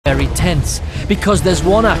very tense, because there's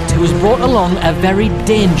one act who has brought along a very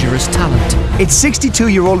dangerous talent. It's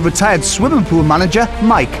 62-year-old retired swimming pool manager,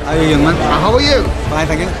 Mike. How are you, young man? How are you? Fine,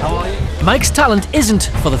 thank you. How are you? Mike's talent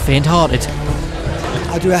isn't for the faint-hearted.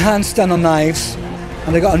 I do a handstand on knives,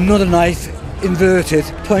 and I got another knife inverted,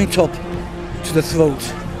 point up to the throat.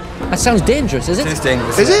 That sounds dangerous, is it? It is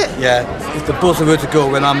dangerous. Is it? Yeah. If the buzzer were to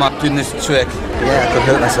go when I'm doing this trick, yeah, I could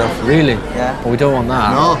hurt myself. Really? Yeah. Well, we don't want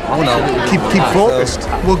that. No. Oh no. Keep focused.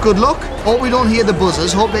 Well, good luck. Hope we don't hear the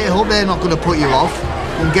buzzers. Hope they're not going to put you off.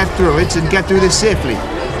 And get through it and get through this safely.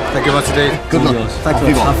 Thank you very much indeed. Good luck. Thank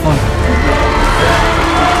you. Have fun.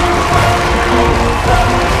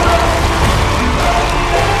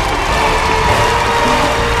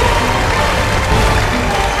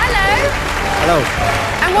 Hello.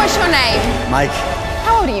 And what's your name? Mike,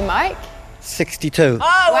 How old are you, Mike? 62.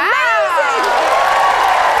 Wow!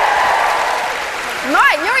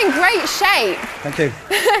 Mike, you're in great shape. Thank you.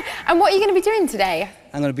 And what are you going to be doing today?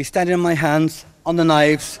 I'm going to be standing on my hands, on the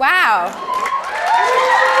knives. Wow.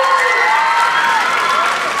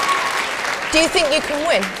 Do you think you can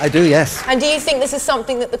win? I do, yes. And do you think this is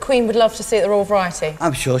something that the Queen would love to see at the Royal Variety?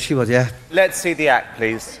 I'm sure she would, yeah. Let's see the act,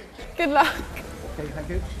 please. Good luck. Okay, thank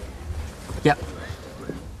you. Yeah.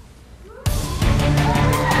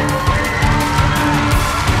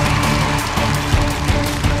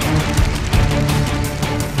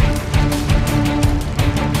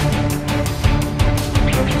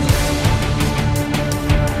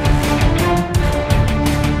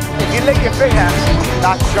 If you lick your finger,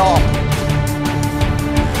 that's sharp.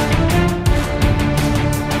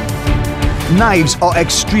 Knives are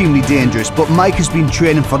extremely dangerous, but Mike has been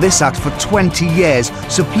training for this act for 20 years,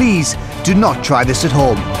 so please do not try this at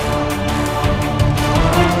home.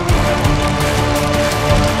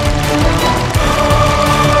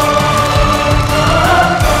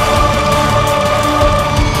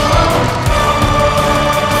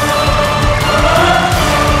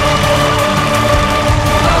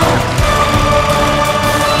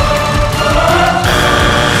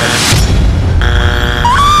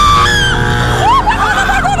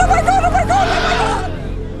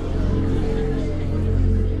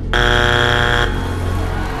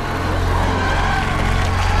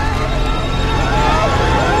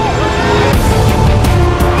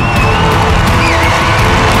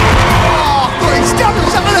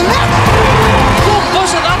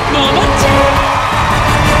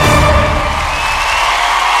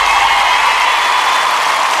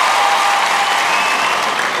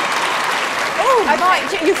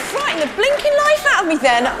 Mike, you frightened the blinking life out of me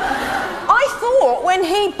then. I thought when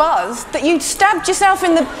he buzzed that you'd stabbed yourself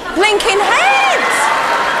in the blinking head.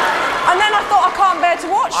 And then I thought, I can't bear to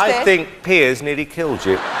watch this. I think Piers nearly killed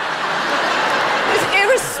you. It was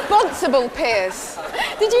irresponsible, Piers.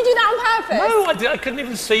 Did you do that on purpose? No, I couldn't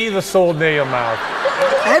even see the sword near your mouth.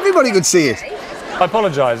 Everybody could see it. I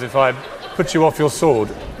apologise if I put you off your sword.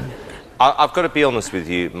 I've got to be honest with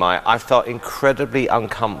you, Mike. I felt incredibly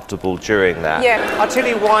uncomfortable during that. Yeah. I'll tell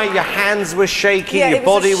you why. Your hands were shaking, Yeah, your it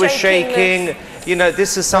was body a was shaking shaking. You know,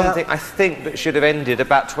 this is something I think that should have ended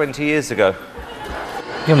about 20 years ago.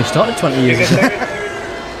 He only started 20 years ago.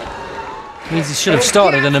 Means he should have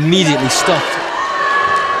started and immediately stopped.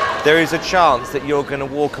 There is a chance that you're going to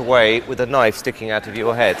walk away with a knife sticking out of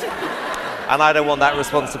your head. And I don't want that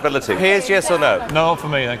responsibility. Piers, yes or no? No, for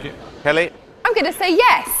me, thank you. Kelly? I'm going to say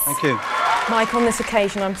yes. Thank you. Mike, on this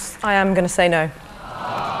occasion, I am going to say no.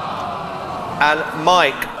 And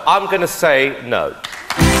Mike, I'm going to say no.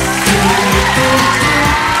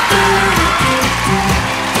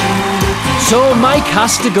 So Mike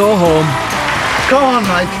has to go home. Go on,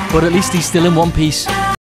 Mike. But at least he's still in one piece.